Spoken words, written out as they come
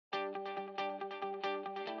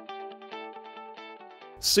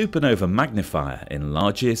SuperNova Magnifier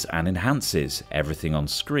enlarges and enhances everything on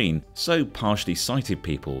screen so partially sighted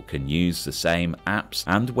people can use the same apps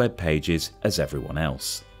and web pages as everyone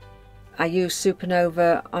else. I use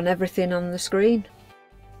SuperNova on everything on the screen.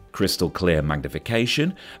 Crystal clear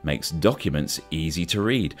magnification makes documents easy to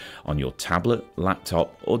read on your tablet,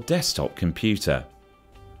 laptop or desktop computer.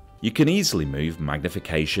 You can easily move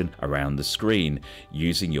magnification around the screen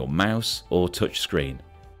using your mouse or touchscreen.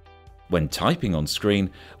 When typing on screen,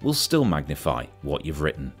 will still magnify what you've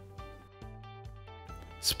written.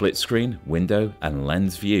 Split screen, window and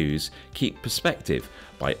lens views keep perspective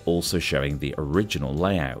by also showing the original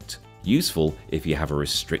layout, useful if you have a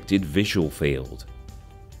restricted visual field.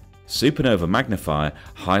 SuperNova Magnifier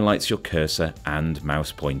highlights your cursor and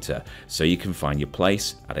mouse pointer so you can find your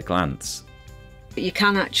place at a glance. You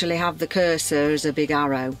can actually have the cursor as a big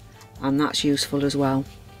arrow, and that's useful as well.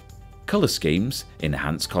 Colour schemes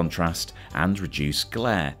enhance contrast and reduce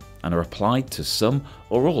glare and are applied to some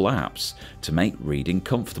or all apps to make reading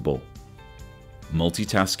comfortable.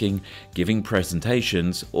 Multitasking, giving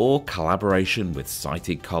presentations or collaboration with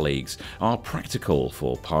sighted colleagues are practical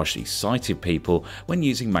for partially sighted people when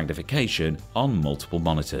using magnification on multiple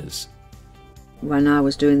monitors. When I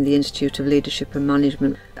was doing the Institute of Leadership and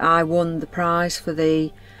Management, I won the prize for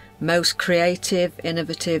the most creative,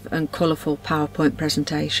 innovative and colourful PowerPoint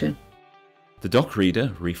presentation. The dock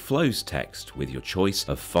reader reflows text with your choice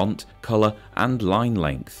of font, colour and line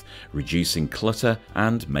length, reducing clutter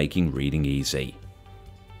and making reading easy.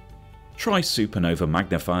 Try SuperNova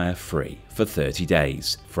Magnifier free for 30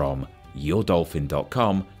 days from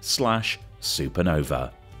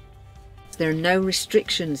yourdolphin.com/supernova. There are no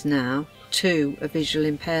restrictions now to a visual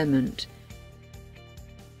impairment.